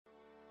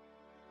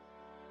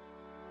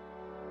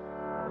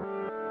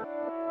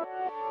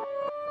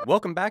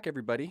Welcome back,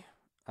 everybody.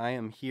 I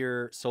am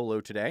here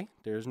solo today.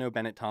 There's no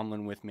Bennett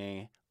Tomlin with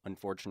me,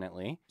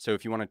 unfortunately. So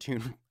if you want to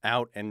tune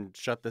out and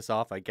shut this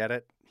off, I get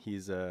it.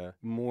 He's a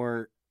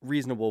more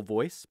reasonable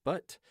voice,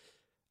 but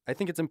I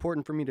think it's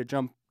important for me to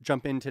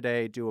jump in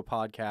today, do a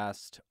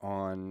podcast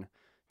on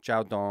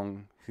Zhao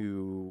Dong,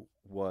 who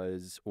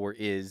was or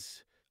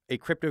is a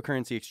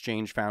cryptocurrency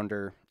exchange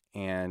founder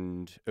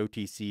and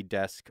OTC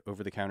desk,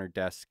 over-the-counter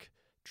desk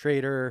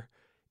trader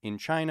in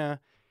China.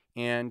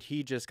 And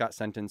he just got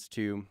sentenced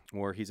to,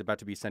 or he's about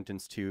to be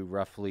sentenced to,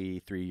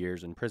 roughly 3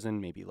 years in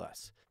prison, maybe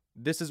less.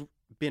 This has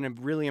been a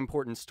really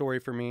important story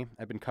for me.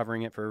 I've been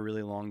covering it for a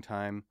really long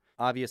time.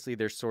 Obviously,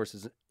 there's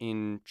sources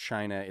in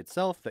China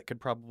itself that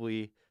could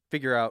probably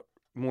figure out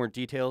more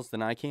details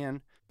than I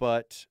can.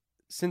 But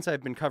since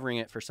I've been covering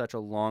it for such a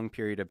long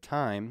period of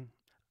time,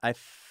 I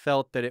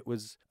felt that it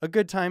was a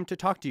good time to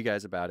talk to you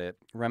guys about it,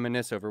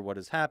 reminisce over what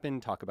has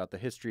happened, talk about the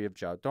history of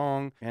Zhao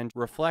Dong, and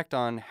reflect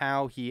on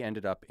how he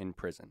ended up in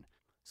prison.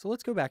 So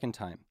let's go back in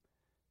time.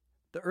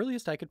 The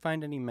earliest I could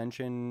find any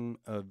mention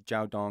of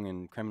Zhao Dong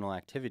and criminal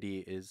activity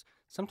is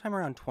sometime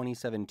around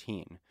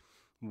 2017,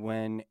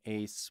 when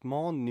a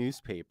small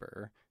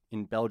newspaper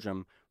in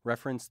Belgium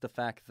referenced the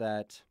fact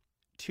that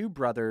two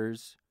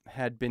brothers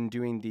had been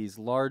doing these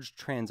large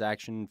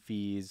transaction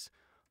fees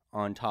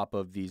on top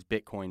of these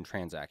Bitcoin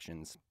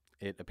transactions.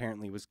 It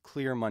apparently was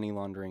clear money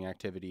laundering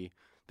activity.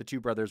 The two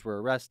brothers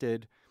were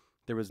arrested.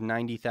 There was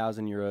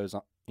 90,000 euros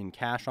in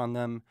cash on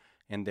them,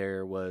 and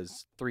there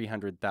was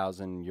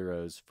 300,000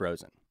 euros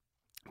frozen.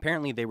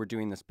 Apparently, they were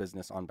doing this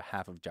business on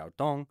behalf of Zhao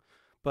Dong,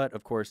 but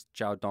of course,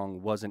 Zhao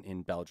Dong wasn't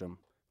in Belgium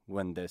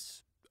when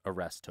this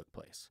arrest took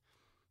place.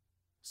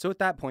 So at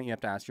that point, you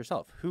have to ask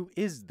yourself, who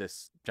is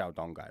this Zhao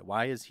Dong guy?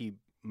 Why is he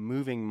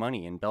moving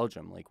money in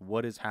Belgium? Like,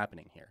 what is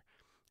happening here?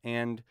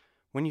 And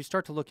when you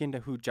start to look into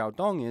who Zhao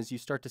Dong is, you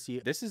start to see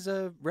this is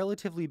a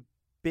relatively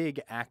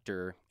big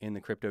actor in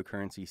the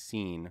cryptocurrency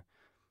scene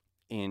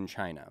in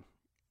China.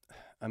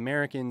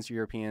 Americans,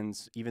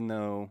 Europeans, even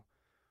though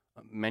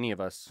many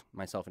of us,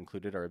 myself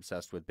included, are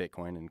obsessed with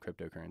Bitcoin and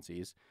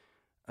cryptocurrencies,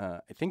 I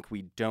think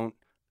we don't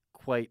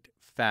quite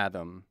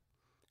fathom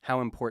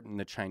how important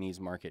the Chinese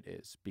market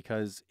is,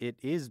 because it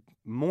is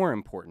more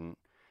important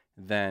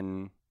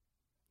than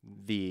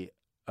the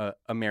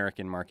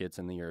American markets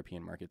and the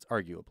European markets,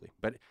 arguably.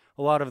 But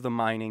a lot of the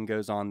mining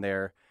goes on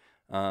there.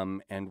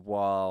 And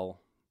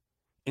while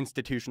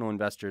institutional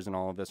investors and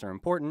all of this are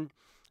important,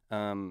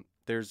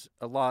 there's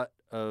a lot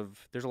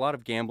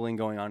of gambling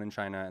going on in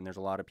China, and there's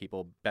a lot of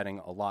people betting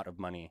a lot of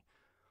money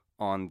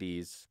on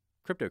these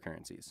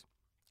cryptocurrencies.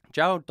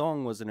 Zhao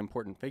Dong was an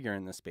important figure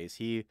in this space.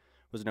 He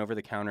was an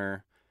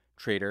over-the-counter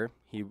trader.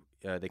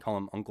 They call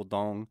him Uncle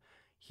Dong.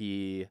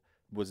 He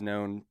was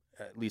known,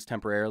 at least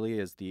temporarily,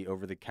 as the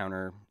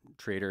over-the-counter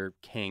trader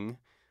king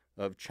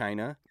of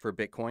China for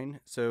Bitcoin.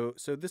 So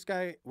this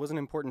guy was an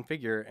important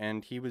figure,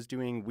 and he was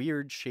doing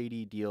weird,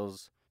 shady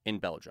deals in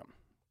Belgium.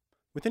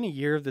 Within a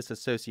year of this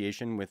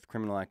association with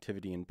criminal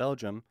activity in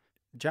Belgium,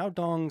 Zhao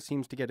Dong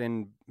seems to get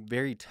in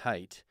very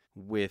tight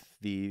with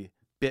the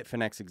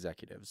Bitfinex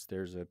executives.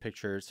 There's a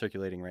picture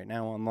circulating right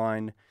now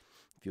online.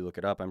 If you look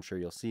it up, I'm sure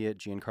you'll see it.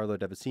 Giancarlo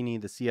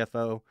Devasini, the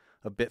CFO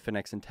of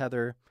Bitfinex and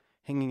Tether,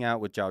 hanging out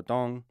with Zhao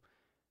Dong.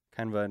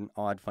 Kind of an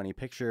odd, funny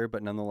picture,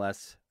 but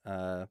nonetheless,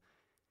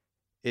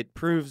 it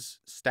proves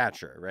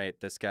stature, right?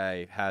 This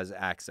guy has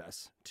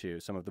access to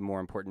some of the more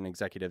important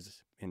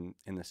executives in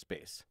this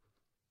space.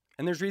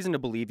 And there's reason to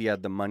believe he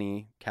had the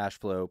money, cash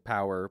flow,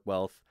 power,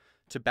 wealth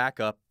to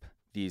back up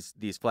these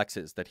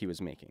flexes that he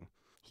was making.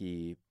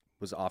 He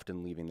was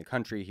often leaving the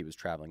country. He was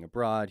traveling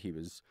abroad. He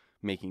was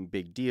making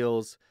big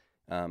deals.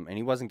 And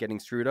he wasn't getting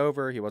screwed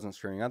over. He wasn't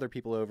screwing other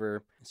people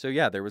over. So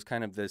yeah, there was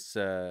kind of this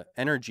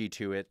energy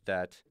to it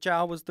that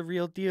Zhao was the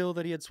real deal,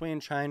 that he had sway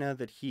in China,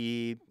 that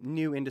he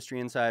knew industry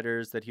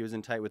insiders, that he was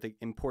in tight with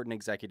important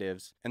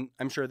executives. And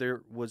I'm sure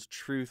there was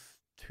truth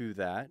to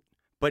that.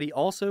 But he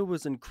also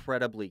was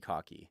incredibly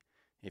cocky.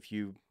 If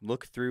you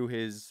look through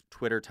his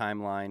Twitter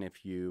timeline,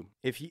 if you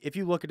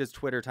look at his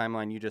Twitter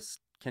timeline, you just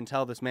can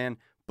tell this man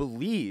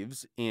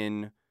believes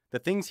in the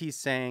things he's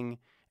saying,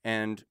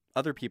 and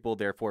other people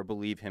therefore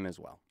believe him as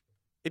well.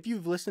 If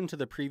you've listened to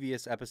the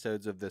previous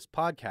episodes of this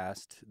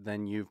podcast,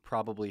 then you've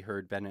probably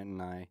heard Bennett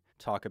and I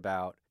talk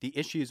about the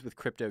issues with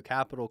Crypto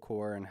Capital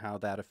Core and how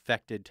that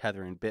affected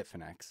Tether and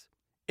Bitfinex.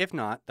 If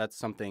not, that's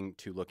something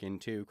to look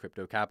into.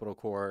 Crypto Capital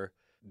Core,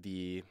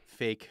 the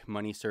fake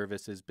money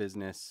services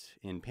business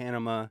in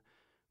Panama,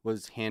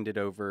 was handed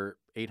over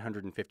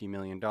 $850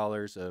 million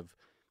of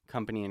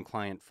company and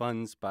client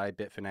funds by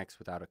Bitfinex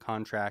without a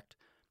contract.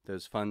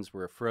 Those funds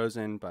were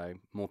frozen by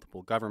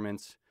multiple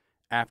governments.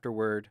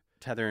 Afterward,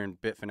 Tether and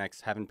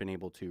Bitfinex haven't been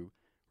able to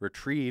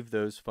retrieve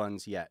those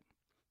funds yet.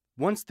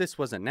 Once this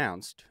was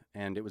announced,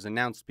 and it was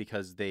announced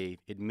because they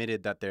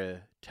admitted that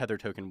the Tether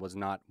token was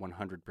not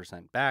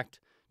 100% backed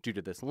due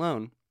to this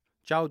loan,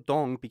 Zhao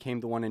Dong became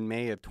the one in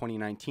May of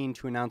 2019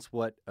 to announce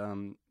what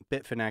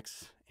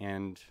Bitfinex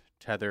and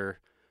Tether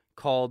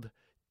called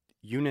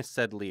Eunice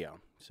Said Leo.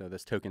 So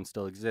this token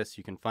still exists.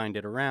 You can find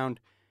it around.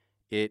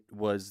 It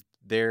was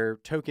their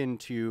token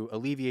to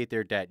alleviate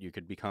their debt. You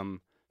could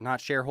become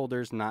not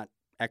shareholders, not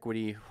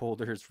equity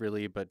holders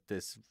really, but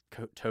this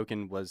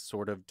token was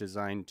sort of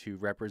designed to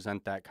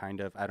represent that kind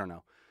of, I don't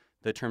know,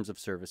 the terms of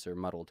service are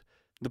muddled.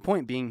 The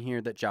point being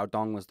here that Zhao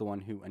Dong was the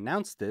one who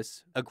announced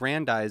this,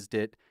 aggrandized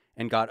it,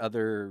 and got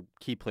other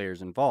key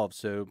players involved.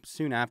 So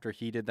soon after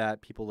he did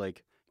that, people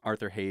like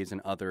Arthur Hayes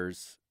and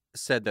others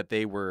said that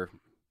they were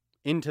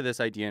into this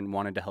idea and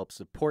wanted to help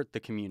support the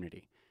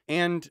community.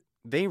 And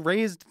they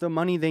raised the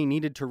money they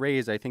needed to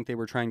raise. I think they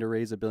were trying to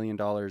raise $1 billion.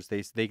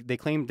 They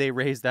claimed they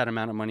raised that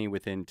amount of money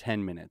within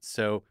 10 minutes.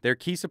 So their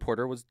key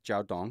supporter was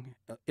Zhao Dong.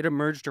 It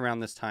emerged around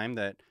this time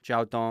that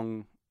Zhao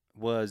Dong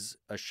was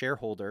a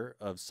shareholder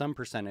of some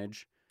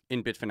percentage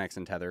in Bitfinex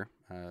and Tether,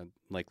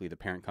 likely the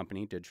parent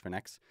company,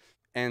 Digfinex.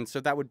 And so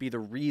that would be the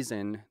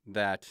reason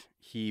that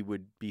he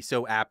would be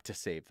so apt to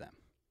save them.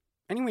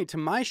 Anyway, to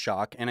my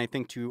shock, and I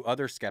think to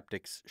other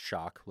skeptics'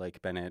 shock,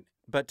 like Bennett,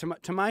 but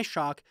to my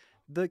shock,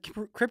 the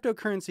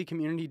cryptocurrency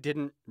community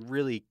didn't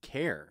really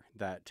care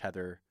that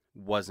Tether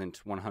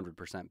wasn't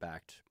 100%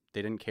 backed.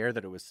 They didn't care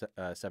that it was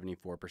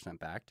 74%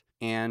 backed.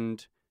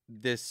 And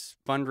this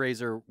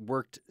fundraiser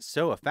worked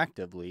so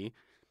effectively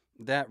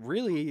that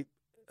really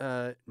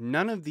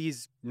none of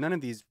these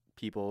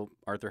people,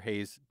 Arthur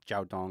Hayes,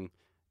 Zhao Dong,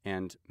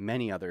 and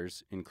many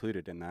others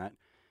included in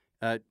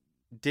that,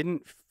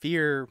 didn't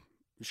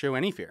show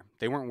any fear.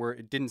 They weren't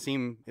worried. It didn't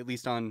seem, at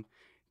least on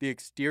the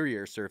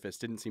exterior surface,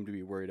 didn't seem to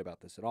be worried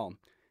about this at all.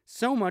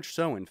 So much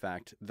so, in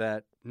fact,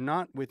 that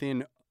not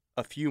within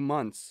a few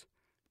months,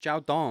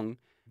 Zhao Dong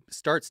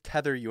starts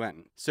Tether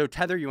Yuan. So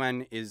Tether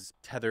Yuan is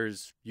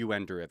Tether's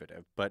Yuan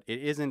derivative, but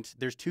it isn't.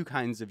 There's two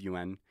kinds of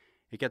Yuan.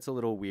 It gets a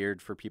little weird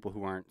for people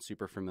who aren't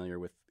super familiar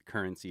with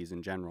currencies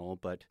in general,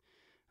 but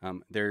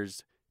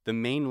there's the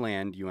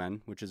mainland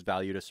Yuan, which is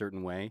valued a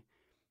certain way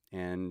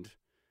and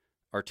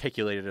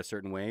articulated a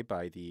certain way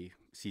by the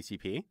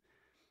CCP.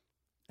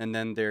 And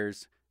then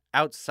there's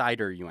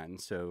outsider Yuan.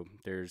 So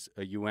there's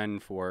a Yuan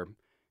for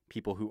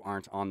people who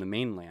aren't on the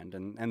mainland.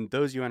 And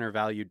those Yuan are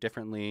valued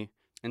differently.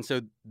 And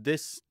so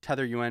this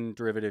Tether Yuan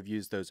derivative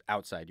used those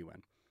outside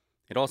Yuan.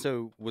 It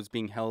also was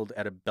being held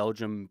at a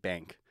Belgium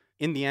bank.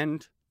 In the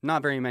end,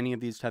 not very many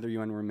of these Tether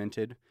Yuan were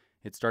minted.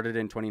 It started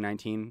in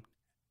 2019.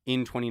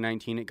 In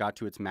 2019, it got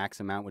to its max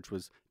amount, which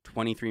was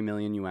 23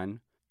 million yuan.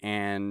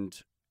 And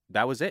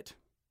that was it.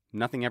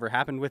 Nothing ever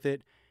happened with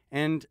it.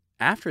 And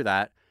after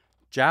that,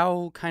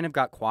 Zhao kind of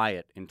got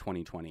quiet in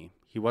 2020.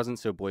 He wasn't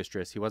so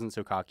boisterous. He wasn't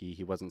so cocky.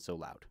 He wasn't so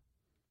loud.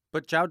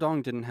 But Zhao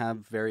Dong didn't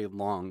have very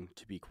long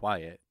to be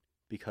quiet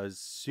because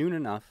soon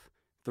enough,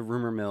 the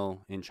rumor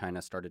mill in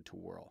China started to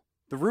whirl.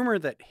 The rumor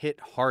that hit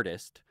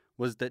hardest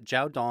was that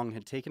Zhao Dong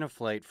had taken a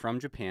flight from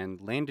Japan,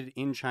 landed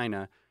in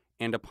China,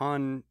 and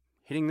upon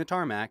hitting the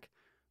tarmac,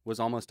 was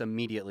almost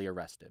immediately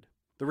arrested.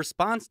 The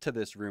response to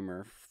this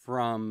rumor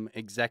from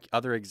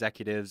other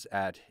executives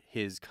at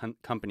his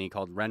company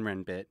called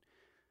RenRenBit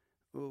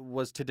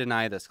was to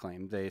deny this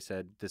claim. They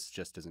said this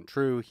just isn't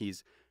true.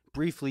 He's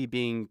briefly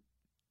being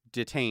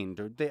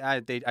detained. I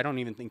don't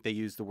even think they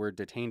used the word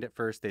detained at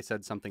first. They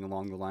said something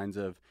along the lines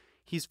of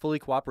he's fully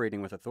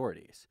cooperating with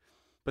authorities.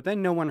 But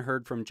then no one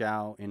heard from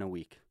Zhao in a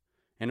week.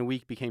 And a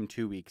week became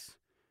 2 weeks.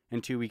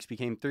 And 2 weeks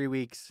became 3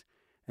 weeks.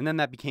 And then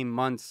that became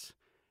months.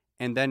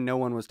 And then no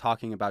one was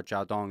talking about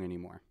Zhao Dong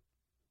anymore.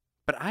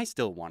 But I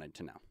still wanted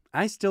to know.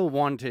 I still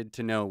wanted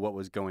to know what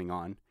was going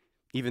on,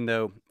 even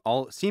though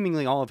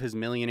seemingly all of his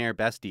millionaire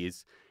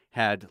besties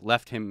had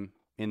left him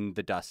in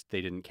the dust.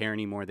 They didn't care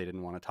anymore. They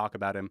didn't want to talk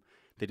about him.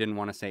 They didn't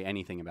want to say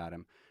anything about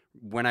him.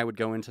 When I would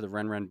go into the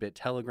RenRenBit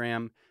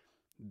Telegram,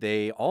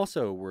 they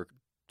also were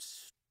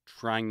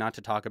trying not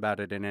to talk about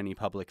it in any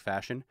public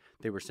fashion.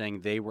 They were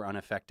saying they were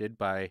unaffected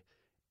by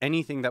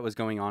anything that was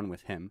going on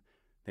with him.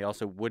 They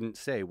also wouldn't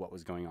say what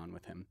was going on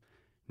with him.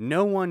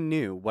 No one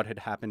knew what had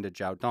happened to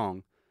Zhao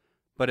Dong,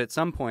 but at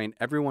some point,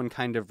 everyone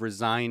kind of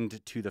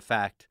resigned to the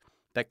fact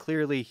that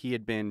clearly he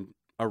had been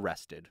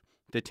arrested,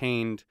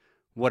 detained,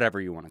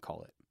 whatever you want to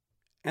call it.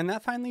 And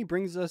that finally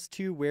brings us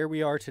to where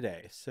we are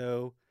today.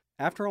 So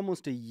after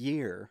almost a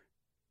year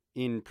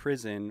in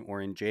prison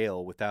or in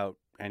jail without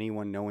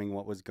anyone knowing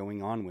what was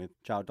going on with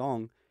Zhao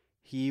Dong,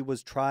 he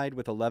was tried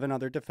with 11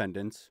 other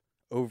defendants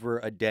over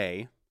a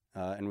day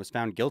and was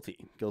found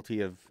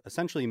guilty of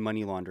essentially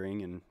money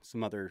laundering and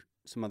some other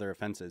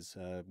offenses,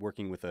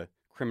 working with a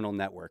criminal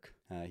network.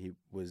 He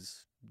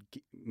was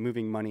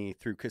moving money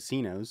through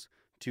casinos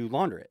to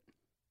launder it.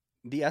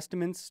 The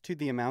estimates to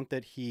the amount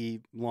that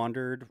he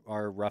laundered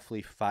are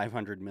roughly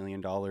 $500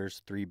 million,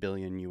 3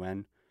 billion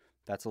yuan.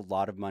 That's a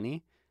lot of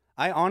money.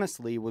 I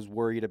honestly was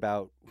worried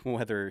about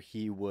whether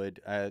he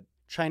would.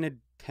 China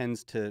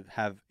tends to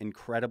have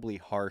incredibly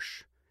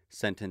harsh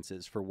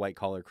sentences for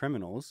white-collar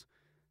criminals.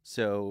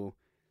 So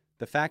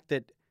the fact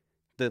that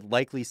the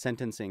likely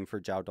sentencing for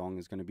Zhao Dong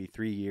is going to be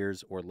 3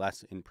 years or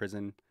less in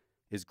prison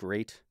is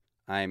great.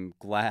 I'm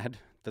glad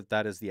that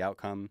that is the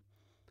outcome.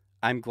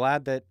 I'm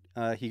glad that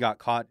he got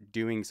caught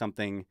doing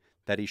something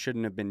that he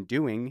shouldn't have been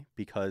doing,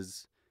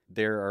 because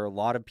there are a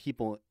lot of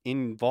people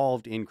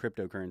involved in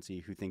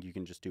cryptocurrency who think you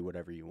can just do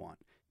whatever you want.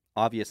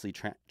 Obviously,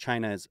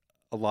 China is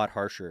a lot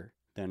harsher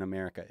than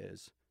America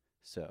is.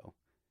 So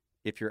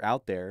if you're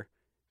out there,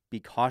 be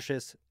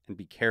cautious and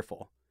be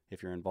careful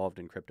if you're involved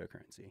in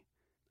cryptocurrency.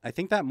 I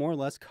think that more or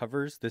less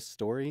covers this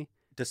story,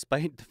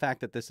 despite the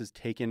fact that this has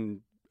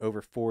taken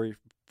over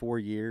four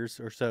years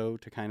or so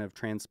to kind of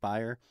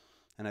transpire,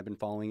 and I've been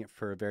following it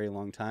for a very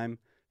long time.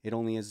 It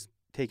only has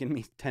taken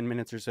me 10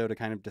 minutes or so to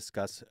kind of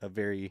discuss a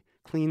very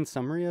clean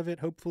summary of it,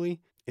 hopefully.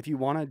 If you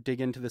want to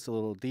dig into this a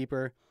little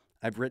deeper,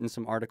 I've written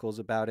some articles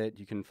about it.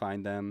 You can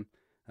find them.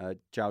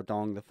 Zhao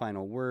Dong, the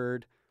final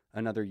word.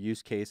 Another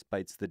use case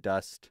bites the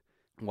dust.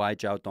 Why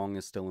Zhao Dong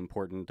is still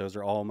important. Those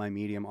are all my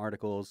Medium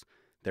articles.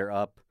 They're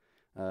up.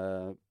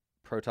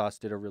 Protoss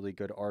did a really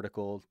good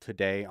article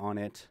today on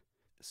it.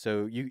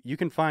 So you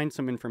can find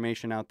some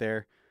information out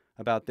there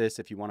about this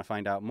if you want to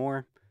find out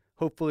more.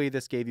 Hopefully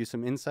this gave you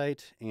some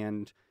insight,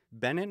 and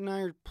Bennett and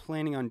I are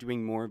planning on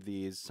doing more of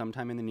these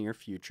sometime in the near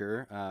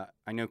future.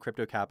 I know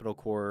Crypto Capital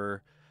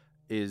Core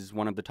is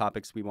one of the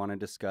topics we want to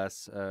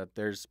discuss.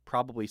 There's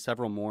probably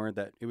several more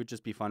that it would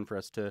just be fun for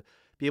us to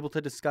be able to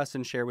discuss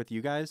and share with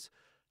you guys.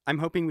 I'm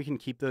hoping we can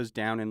keep those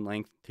down in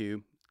length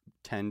to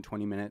 10,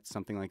 20 minutes,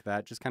 something like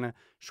that. Just kind of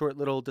short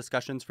little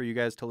discussions for you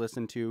guys to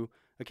listen to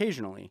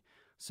occasionally.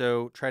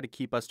 So try to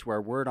keep us to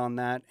our word on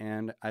that,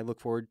 and I look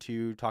forward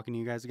to talking to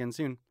you guys again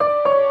soon.